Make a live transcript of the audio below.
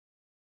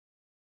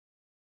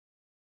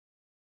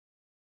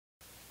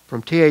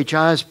From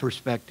THI's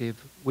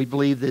perspective, we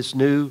believe this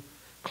new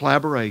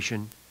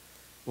collaboration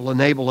will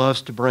enable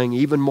us to bring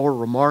even more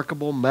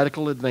remarkable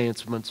medical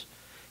advancements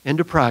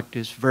into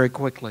practice very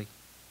quickly.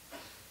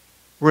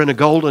 We're in a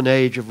golden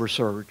age of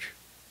research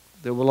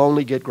that will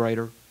only get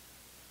greater.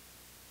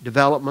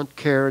 Development,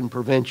 care, and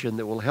prevention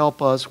that will help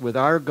us with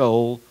our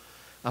goal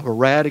of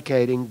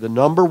eradicating the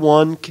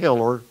 #1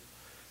 killer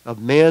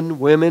of men,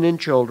 women, and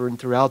children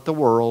throughout the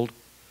world,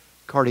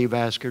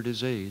 cardiovascular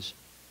disease.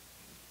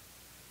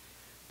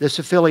 This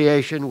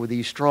affiliation with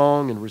these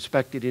strong and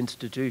respected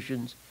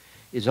institutions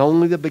is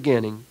only the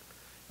beginning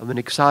of an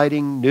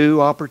exciting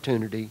new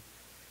opportunity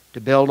to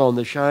build on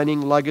the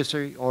shining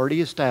legacy already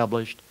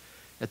established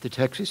at the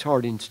Texas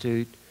Heart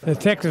Institute. The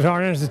Texas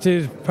Heart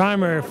Institute's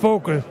primary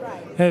focus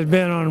has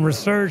been on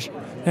research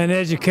and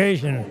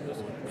education,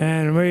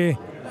 and we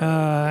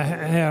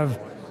have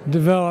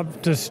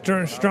developed a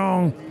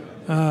strong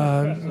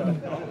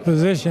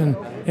position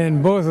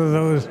in both of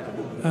those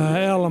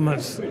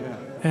elements.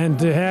 And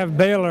to have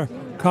Baylor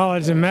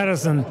College of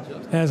Medicine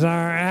as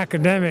our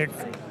academic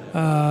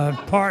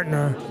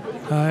partner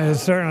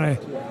is certainly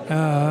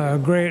a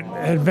great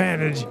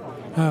advantage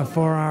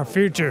for our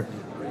future.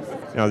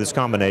 You know, this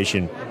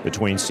combination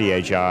between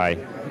CHI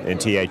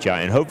and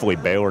THI, and hopefully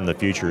Baylor in the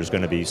future, is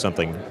going to be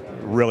something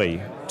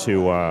really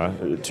to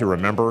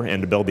remember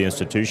and to build the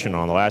institution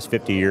on. The last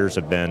 50 years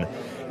have been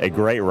a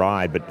great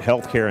ride, but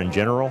healthcare in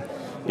general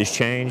has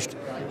changed.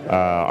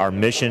 Our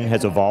mission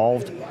has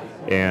evolved,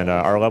 and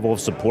our level of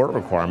support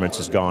requirements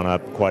has gone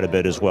up quite a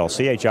bit as well.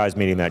 CHI is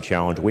meeting that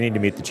challenge. We need to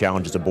meet the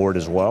challenge as a board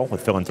as well with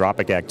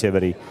philanthropic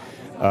activity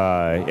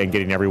and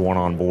getting everyone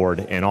on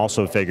board, and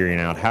also figuring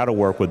out how to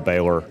work with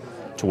Baylor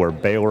to where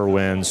Baylor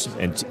wins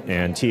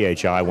and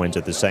THI wins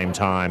at the same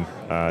time.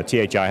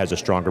 THI has a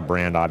stronger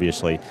brand,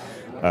 obviously,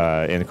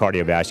 in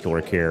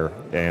cardiovascular care,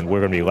 and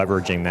we're going to be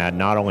leveraging that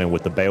not only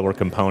with the Baylor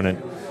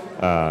component,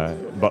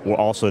 but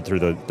also through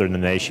the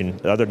nation.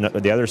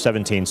 The other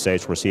 17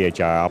 states where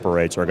CHI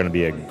operates are going to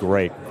be a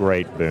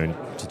great boon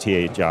to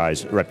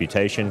THI's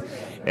reputation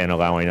and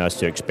allowing us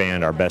to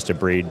expand our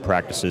best-of-breed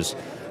practices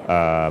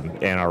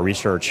and our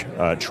research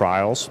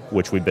trials,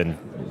 which we've been,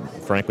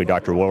 frankly,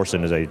 Dr.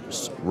 Willerson is a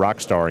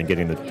rock star in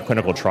getting the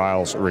clinical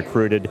trials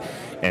recruited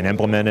and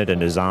implemented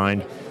and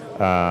designed.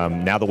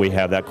 Now that we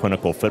have that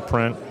clinical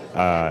footprint,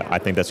 I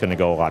think that's going to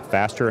go a lot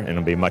faster, and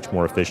it'll be much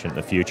more efficient in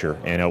the future,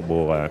 and it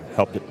will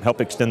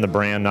help extend the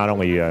brand not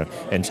only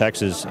in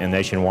Texas and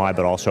nationwide,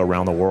 but also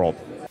around the world.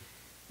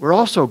 We're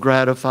also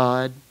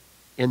gratified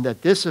in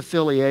that this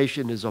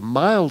affiliation is a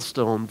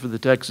milestone for the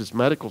Texas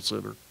Medical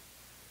Center.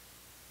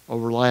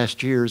 Over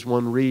last year, as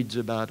one reads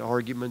about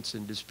arguments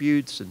and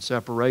disputes and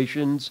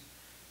separations,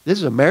 this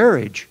is a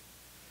marriage.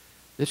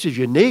 This is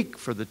unique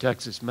for the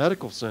Texas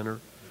Medical Center,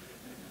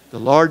 the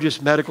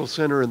largest medical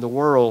center in the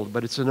world,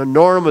 but it's an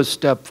enormous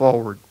step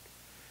forward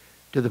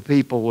to the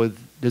people with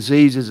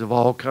diseases of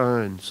all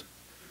kinds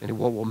and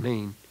what will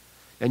mean.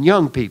 And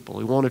young people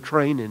who want to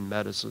train in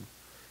medicine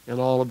in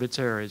all of its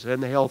areas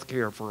and the health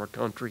care for our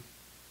country.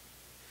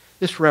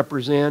 This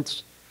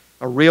represents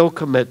a real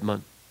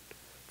commitment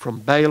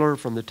from Baylor,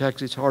 from the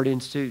Texas Heart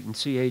Institute and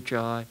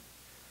CHI,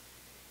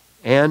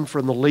 and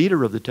from the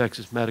leader of the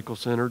Texas Medical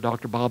Center,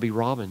 Dr. Bobby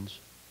Robbins,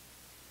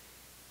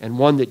 and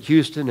one that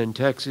Houston and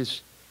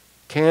Texas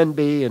can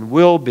be and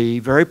will be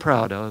very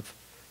proud of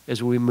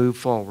as we move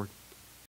forward.